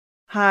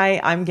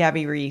Hi, I'm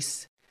Gabby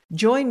Reese.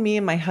 Join me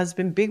and my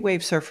husband, big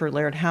wave surfer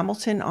Laird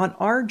Hamilton, on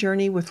our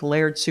journey with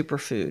Laird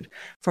Superfood.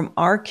 From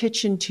our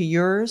kitchen to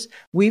yours,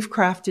 we've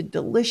crafted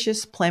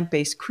delicious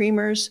plant-based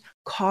creamers,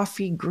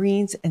 coffee,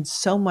 greens, and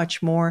so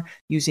much more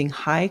using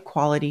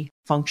high-quality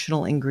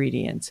functional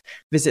ingredients.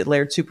 Visit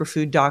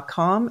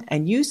lairdsuperfood.com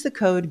and use the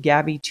code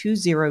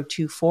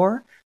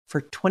GABBY2024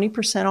 for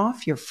 20%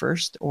 off your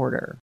first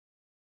order.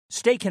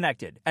 Stay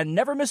connected and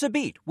never miss a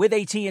beat with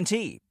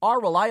AT&T.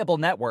 Our reliable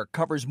network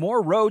covers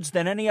more roads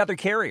than any other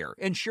carrier,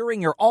 ensuring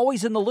you're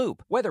always in the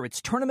loop. Whether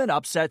it's tournament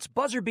upsets,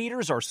 buzzer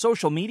beaters, or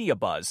social media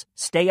buzz,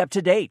 stay up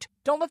to date.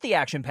 Don't let the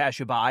action pass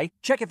you by.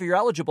 Check if you're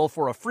eligible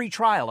for a free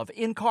trial of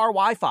in-car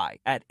Wi-Fi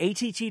at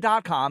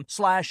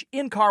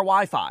att.com/in-car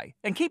Wi-Fi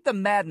and keep the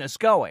madness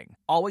going.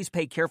 Always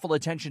pay careful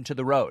attention to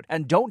the road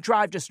and don't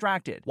drive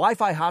distracted.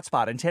 Wi-Fi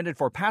hotspot intended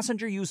for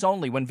passenger use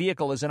only when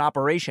vehicle is in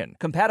operation.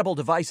 Compatible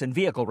device and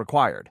vehicle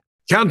required.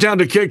 Countdown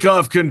to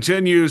kickoff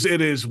continues.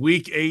 It is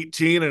week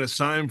 18, and it's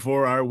time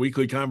for our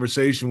weekly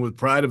conversation with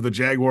pride of the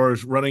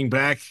Jaguars running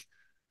back,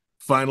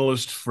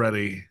 finalist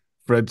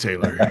Fred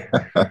Taylor.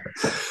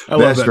 I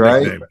love that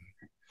right. nickname.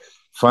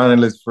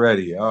 Finalist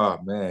Freddie. Oh,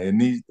 man, it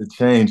needs to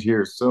change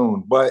here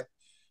soon. But,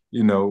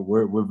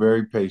 we're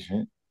very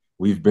patient.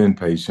 We've been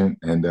patient,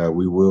 and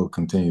we will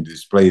continue to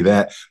display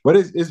that. But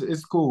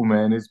it's cool,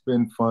 man. It's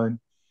been fun.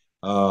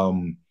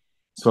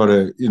 Sort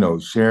of,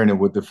 sharing it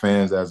with the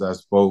fans as I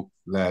spoke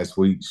last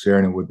week,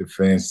 sharing it with the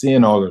fans,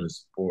 seeing all of the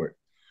support.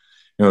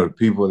 The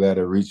people that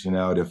are reaching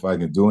out, if I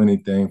can do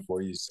anything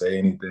for you, say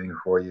anything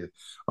for you,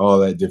 all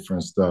that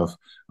different stuff.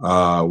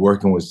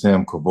 Working with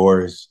Sam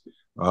Kavoris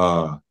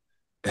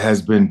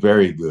has been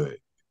very good.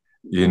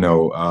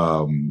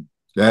 That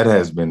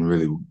has been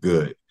really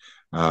good.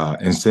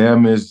 And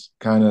Sam is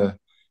kind of,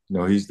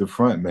 he's the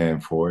front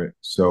man for it.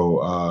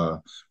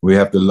 So we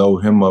have to load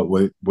him up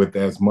with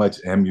as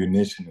much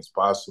ammunition as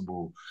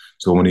possible.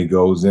 So when he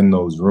goes in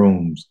those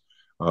rooms,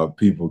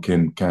 people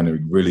can kind of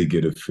really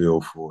get a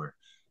feel for,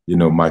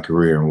 my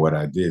career and what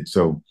I did.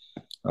 So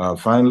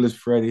finalist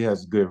Freddie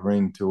has a good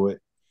ring to it.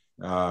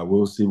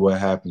 We'll see what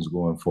happens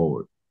going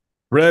forward.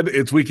 Fred,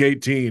 it's week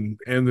 18,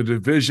 and the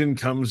division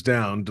comes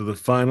down to the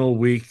final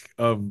week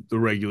of the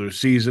regular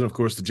season. Of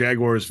course, the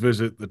Jaguars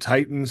visit the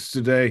Titans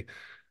today,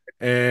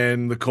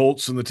 and the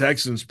Colts and the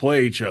Texans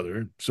play each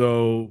other.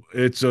 So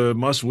it's a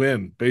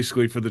must-win,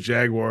 basically, for the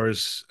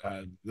Jaguars.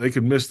 They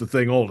could miss the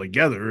thing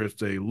altogether if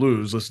they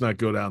lose. Let's not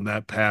go down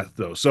that path,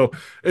 though. So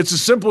it's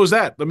as simple as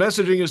that. The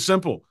messaging is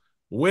simple.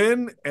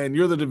 Win, and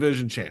you're the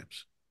division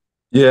champs.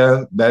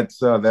 Yeah, that's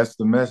the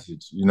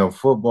message.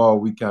 Football,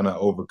 we kind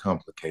of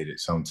overcomplicate it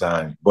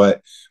sometimes,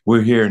 but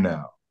we're here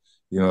now.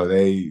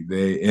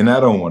 And I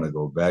don't want to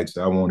go back,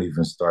 so I won't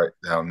even start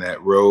down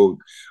that road.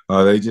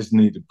 They just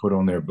need to put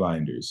on their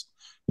blinders.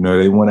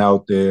 They went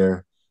out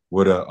there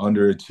with an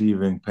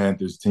underachieving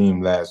Panthers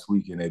team last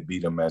week, and they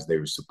beat them as they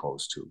were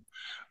supposed to.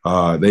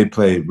 They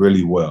played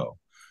really well.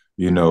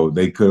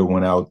 They could have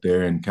went out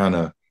there and kind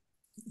of,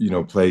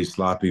 played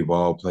sloppy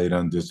ball, played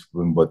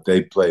undisciplined, but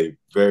they played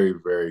very,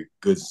 very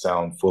good,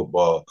 sound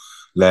football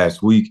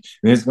last week.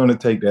 And it's going to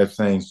take that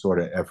same sort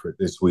of effort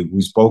this week.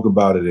 We spoke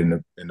about it in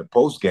the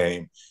post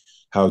game,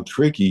 how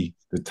tricky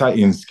the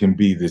Titans can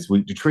be this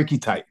week. The tricky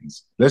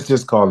Titans, let's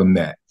just call them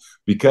that,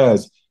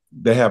 because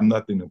they have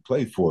nothing to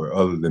play for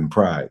other than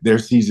pride. Their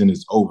season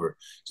is over,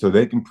 so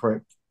they can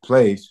play,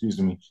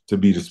 to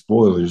be the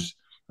spoilers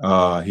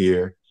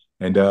here.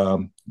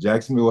 And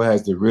Jacksonville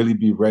has to really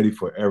be ready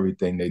for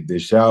everything they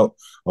dish out,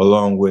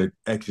 along with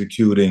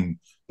executing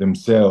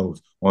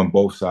themselves on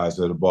both sides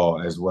of the ball,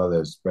 as well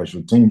as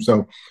special teams.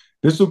 So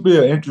this will be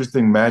an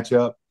interesting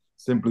matchup,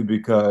 simply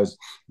because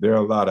there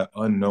are a lot of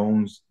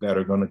unknowns that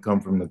are going to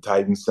come from the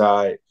Titans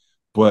side.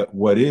 But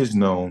what is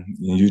known,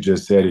 and you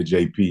just said it,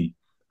 JP,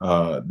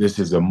 this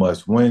is a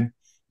must-win.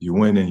 You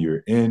win and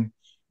you're in,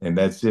 and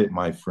that's it,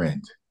 my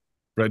friend.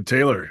 Fred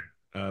Taylor.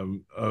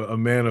 A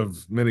man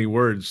of many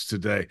words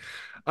today.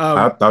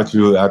 I thought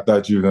you were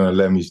going to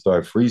let me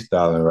start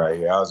freestyling right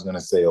here. I was going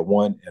to say a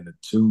 1 and a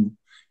 2.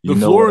 The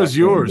floor is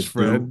yours,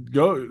 Fred.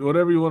 Go,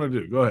 whatever you want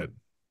to do. Go ahead.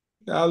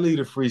 I'll leave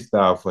a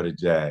freestyle for the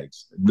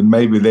Jags.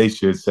 Maybe they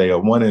should say a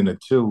 1 and a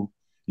 2.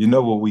 You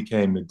know what we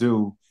came to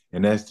do,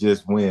 and that's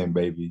just win,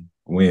 baby.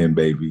 Win,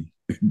 baby.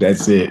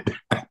 That's it.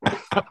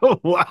 Oh,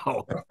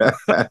 wow.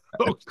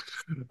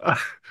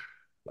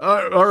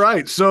 All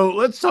right. So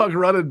let's talk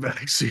running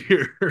backs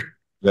here.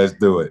 Let's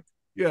do it.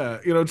 Yeah.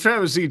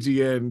 Travis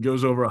Etienne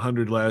goes over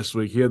 100 last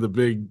week. He had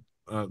the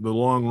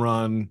long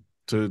run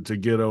to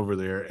get over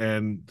there,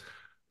 and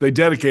they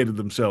dedicated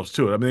themselves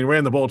to it. I mean, they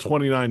ran the ball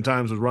 29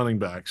 times with running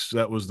backs.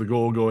 That was the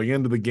goal going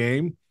into the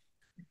game.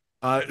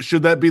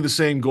 Should that be the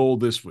same goal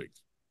this week?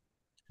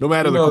 No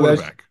matter the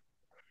quarterback.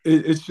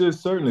 It should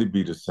certainly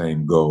be the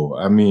same goal.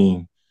 I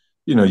mean,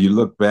 you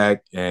look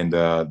back, and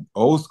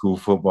old school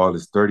football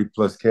is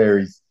 30-plus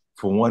carries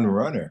for one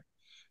runner.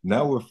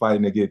 Now we're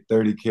fighting to get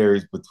 30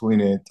 carries between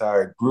the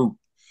entire group.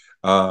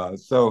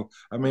 So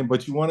I mean,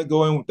 but you want to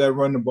go in with that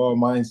run the ball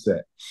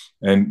mindset,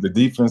 and the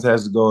defense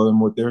has to go in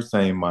with their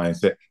same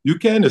mindset. You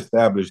can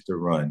establish the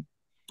run.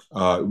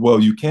 Well,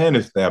 you can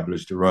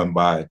establish the run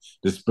by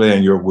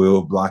displaying your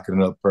will,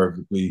 blocking it up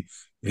perfectly,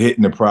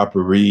 hitting the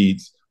proper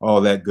reads,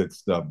 all that good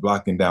stuff,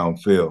 blocking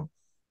downfield.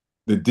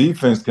 The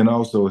defense can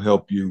also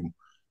help you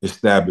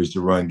establish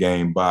the run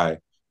game by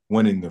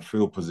winning the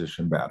field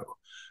position battle,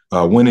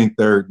 winning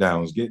third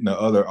downs, getting the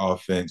other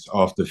offense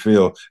off the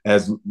field.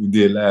 As we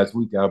did last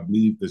week, I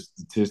believe the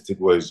statistic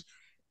was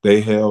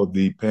they held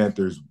the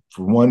Panthers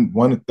for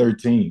one of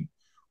 13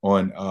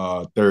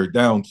 on third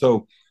down.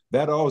 So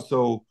that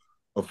also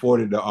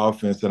afforded the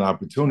offense an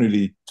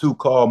opportunity to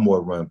call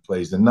more run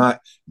plays and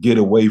not get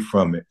away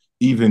from it,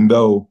 even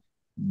though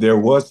there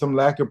was some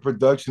lack of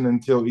production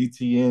until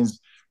ETN's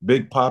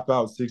big pop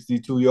out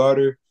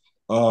 62-yarder.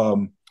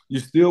 You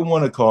still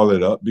want to call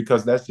it up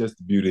because that's just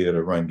the beauty of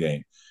the run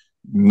game.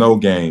 No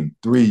gain,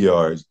 3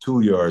 yards,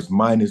 2 yards,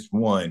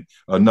 -1,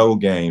 a no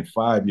gain,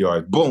 5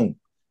 yards, boom,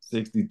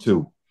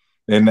 62.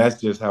 And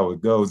that's just how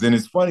it goes. And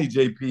it's funny,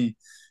 JP,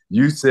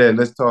 you said,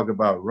 let's talk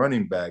about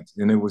running backs.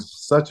 And it was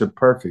such a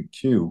perfect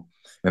cue.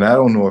 And I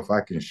don't know if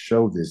I can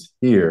show this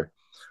here,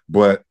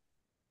 but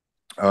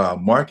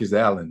Marcus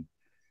Allen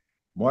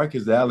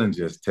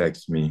just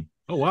texted me.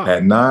 Oh, wow.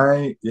 At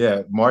 9,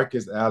 yeah,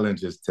 Marcus Allen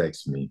just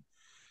texted me.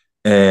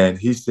 And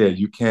he said,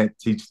 you can't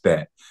teach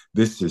that.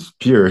 This is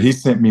pure. He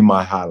sent me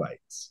my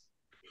highlights.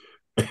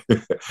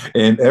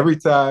 And every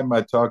time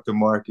I talk to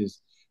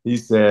Marcus, he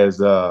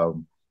says,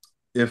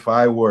 if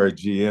I were a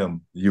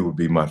GM, you would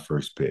be my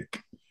first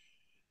pick.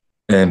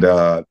 And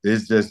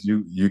it's just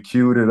you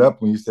queued it up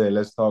when you said,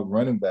 let's talk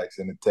running backs.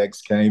 And the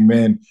text came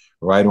in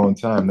right on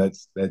time.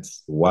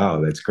 That's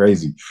wow. That's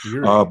crazy.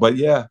 But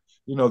yeah,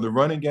 the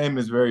running game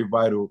is very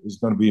vital. It's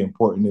going to be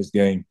important in this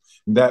game.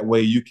 That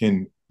way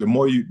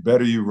the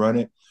better you run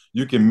it,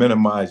 you can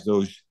minimize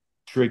those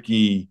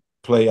tricky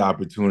play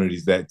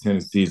opportunities that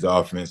Tennessee's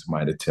offense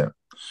might attempt.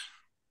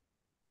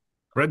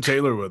 Fred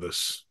Taylor with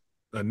us.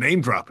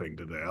 Name dropping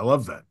today. I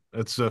love that.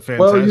 That's fantastic.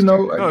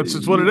 Well,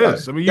 it's what it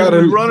is. I mean,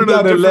 you're running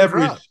a different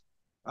leverage.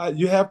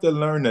 You have to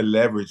learn to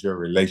leverage your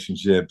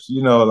relationships.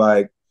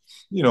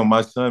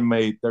 My son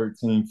made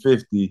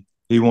 $13.50.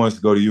 He wants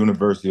to go to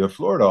University of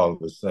Florida all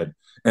of a sudden,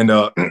 and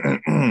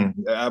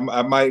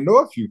I might know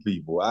a few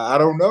people. I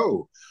don't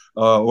know,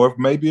 or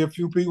maybe a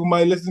few people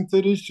might listen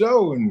to this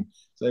show and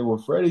say, "Well,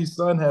 Freddie's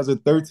son has a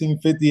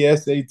 1350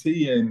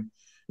 SAT and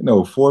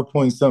 4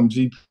 point something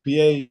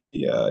GPA.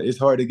 It's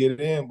hard to get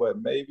in, but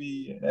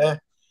maybe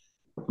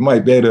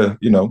might be able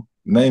to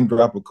name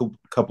drop a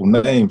couple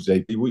names,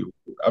 JP.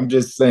 I'm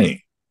just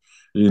saying,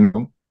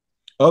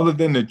 other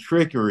than the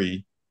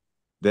trickery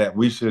that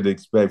we should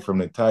expect from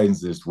the Titans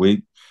this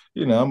week,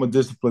 I'm a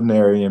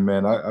disciplinarian,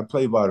 man. I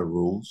play by the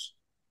rules.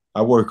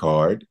 I work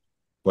hard,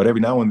 but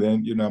every now and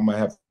then, I might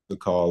have to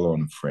call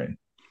on a friend.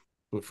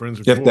 What friends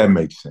are if for. That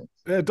makes sense.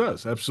 Yeah, it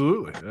does.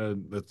 Absolutely.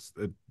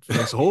 It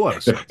makes a whole lot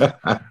of sense. Yes,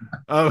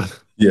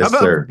 how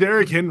about sir.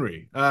 Derrick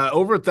Henry?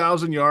 Over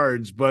 1,000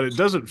 yards, but it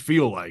doesn't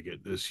feel like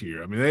it this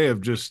year. I mean, they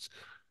have just,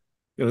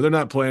 they're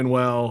not playing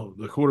well.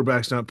 The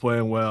quarterback's not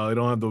playing well. They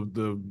don't have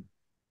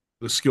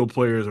the skill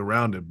players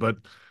around him, but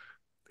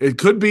it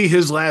could be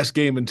his last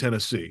game in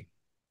Tennessee.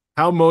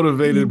 How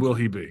motivated will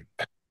he be?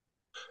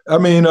 I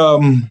mean,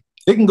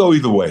 it can go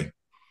either way.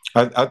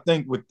 I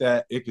think with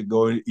that, it could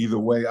go either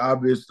way.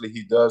 Obviously,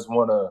 he does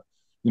want to,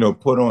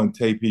 put on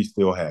tape. He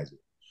still has it.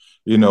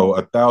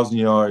 1,000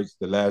 yards.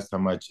 The last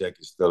time I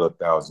checked, is still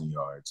 1,000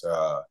 yards.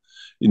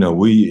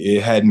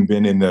 It hadn't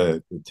been in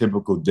the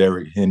typical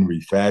Derrick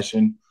Henry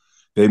fashion.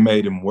 They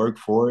made him work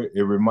for it.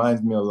 It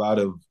reminds me a lot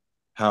of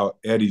how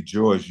Eddie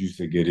George used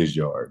to get his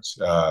yards.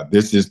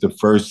 This is the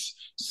first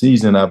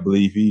season, I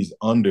believe, he's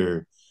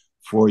under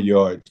 4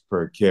 yards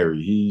per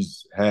carry.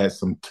 He's had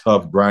some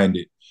tough,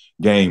 grinded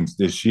games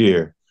this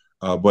year,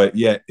 but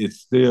yet it's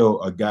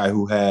still a guy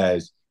who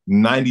has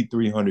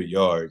 9,300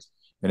 yards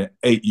in an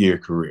 8-year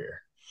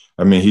career.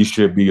 I mean, he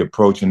should be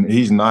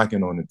he's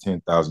knocking on the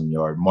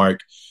 10,000-yard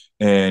mark,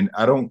 and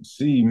I don't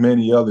see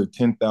many other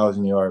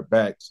 10,000-yard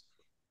backs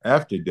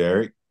after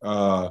Derrick,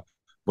 but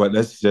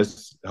let's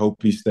just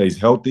hope he stays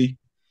healthy.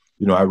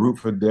 I root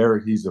for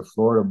Derrick. He's a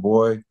Florida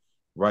boy,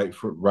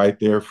 right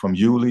there from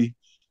Yulee.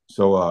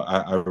 So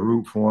I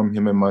root for him.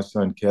 Him and my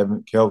son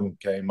Kelvin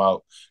came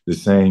out the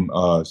same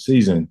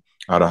season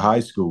out of high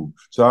school.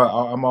 So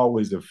I'm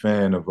always a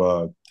fan of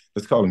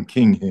let's call him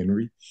King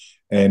Henry,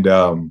 and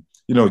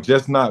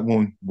just not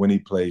when he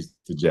plays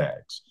the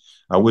Jags.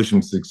 I wish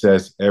him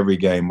success every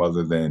game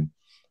other than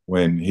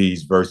when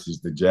he's versus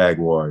the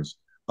Jaguars.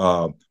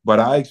 But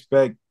I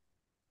expect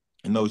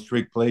in those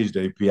trick plays,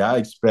 JP, I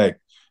expect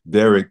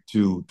Derrick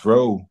to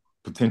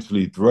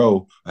potentially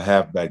throw a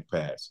halfback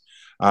pass.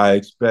 I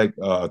expect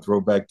a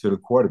throwback to the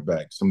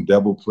quarterback, some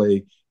double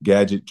play,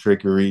 gadget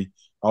trickery,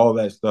 all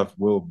that stuff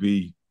will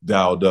be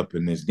dialed up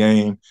in this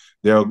game.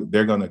 They're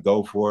going to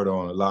go for it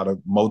on a lot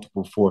of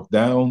multiple fourth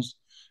downs.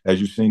 as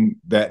you've seen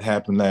that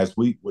happen last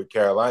week with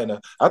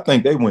Carolina. I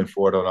think they went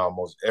for it on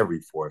almost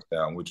every fourth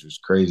down, which was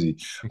crazy.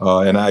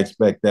 And I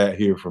expect that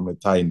here from the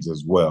Titans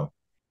as well.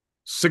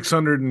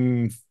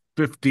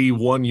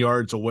 651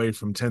 yards away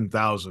from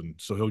 10,000.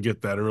 So he'll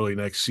get that early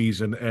next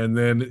season. And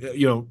then,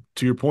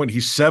 to your point,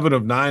 he's 7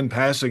 of 9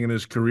 passing in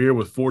his career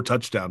with 4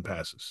 touchdown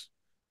passes.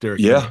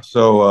 Derrick. Yeah.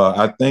 So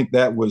I think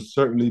that would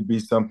certainly be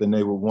something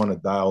they would want to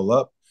dial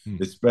up,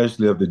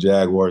 especially if the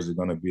Jaguars are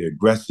going to be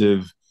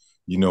aggressive,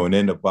 and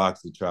in the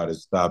box to try to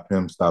stop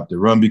the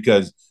run,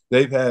 because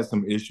they've had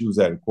some issues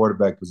at the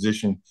quarterback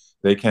position.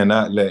 They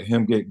cannot let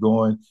him get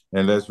going.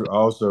 And let's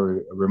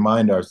also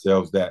remind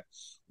ourselves that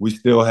we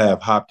still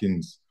have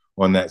Hopkins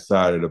on that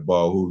side of the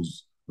ball,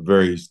 who's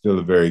still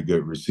a very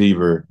good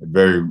receiver,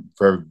 very,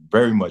 very,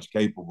 very much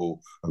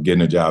capable of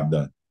getting the job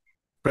done.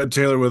 Fred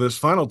Taylor with his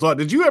final thought.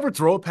 Did you ever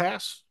throw a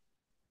pass?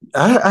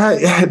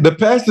 The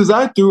passes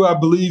I threw, I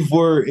believe,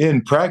 were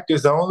in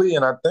practice only,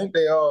 and I think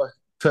they all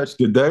touched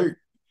the dirt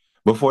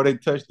before they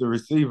touched the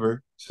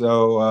receiver.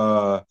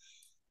 So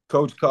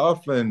Coach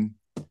Coughlin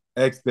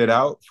X'd it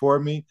out for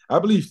me. I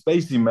believe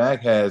Stacey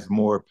Mack has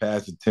more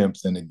pass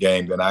attempts in the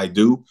game than I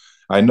do.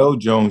 I know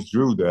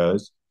Jones-Drew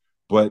does,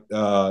 but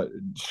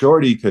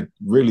Shorty could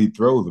really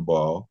throw the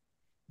ball.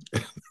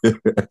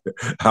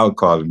 I'll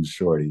call him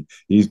Shorty.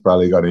 He's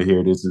probably going to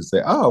hear this and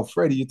say, "Oh,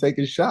 Freddie, you're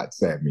taking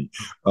shots at me."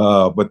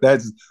 But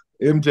that's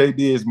MJD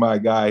is my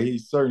guy. He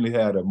certainly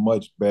had a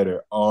much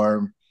better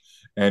arm,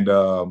 and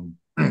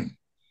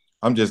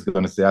I'm just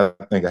going to say I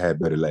think I had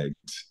better legs.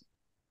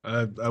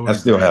 I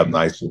still have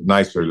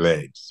nicer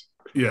legs.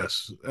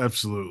 Yes,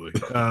 absolutely.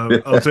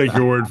 I'll take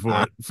your word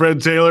for it. Fred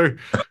Taylor,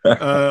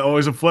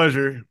 always a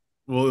pleasure.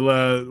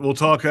 We'll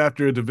talk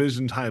after a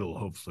division title,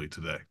 hopefully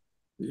today.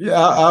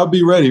 Yeah, I'll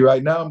be ready.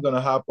 Right now, I'm going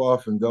to hop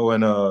off and go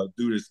and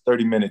do this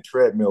 30-minute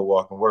treadmill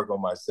walk and work on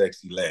my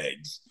sexy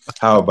legs.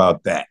 How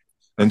about that?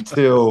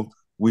 Until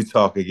we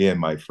talk again,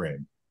 my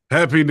friend.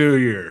 Happy New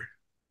Year.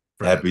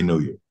 Fred. Happy New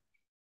Year.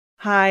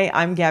 Hi,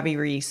 I'm Gabby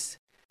Reese.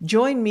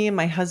 Join me and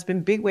my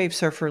husband, big wave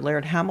surfer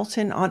Laird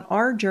Hamilton, on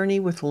our journey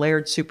with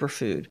Laird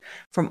Superfood.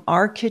 From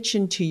our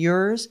kitchen to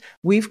yours,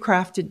 we've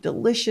crafted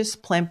delicious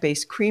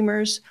plant-based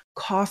creamers,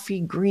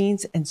 coffee,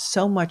 greens, and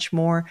so much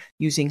more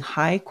using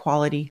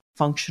high-quality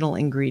functional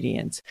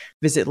ingredients.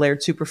 Visit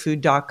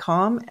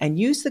lairdsuperfood.com and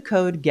use the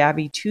code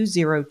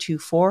GABBY2024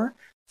 for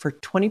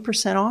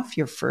 20% off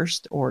your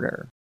first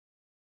order.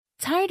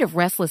 Tired of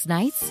restless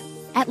nights?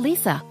 At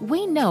Leesa,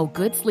 we know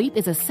good sleep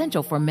is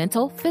essential for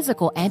mental,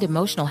 physical, and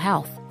emotional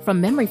health. From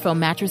memory foam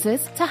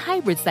mattresses to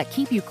hybrids that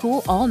keep you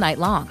cool all night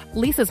long,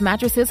 Leesa's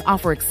mattresses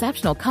offer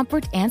exceptional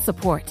comfort and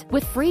support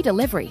with free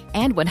delivery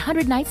and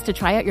 100 nights to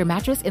try out your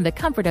mattress in the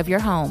comfort of your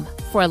home.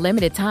 For a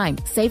limited time,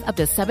 save up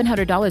to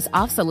 $700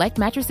 off select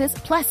mattresses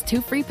plus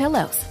 2 free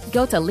pillows.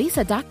 Go to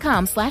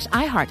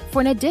leesa.com/iHeart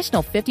for an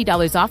additional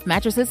 $50 off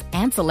mattresses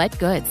and select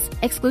goods.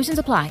 Exclusions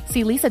apply.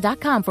 See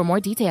leesa.com for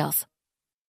more details.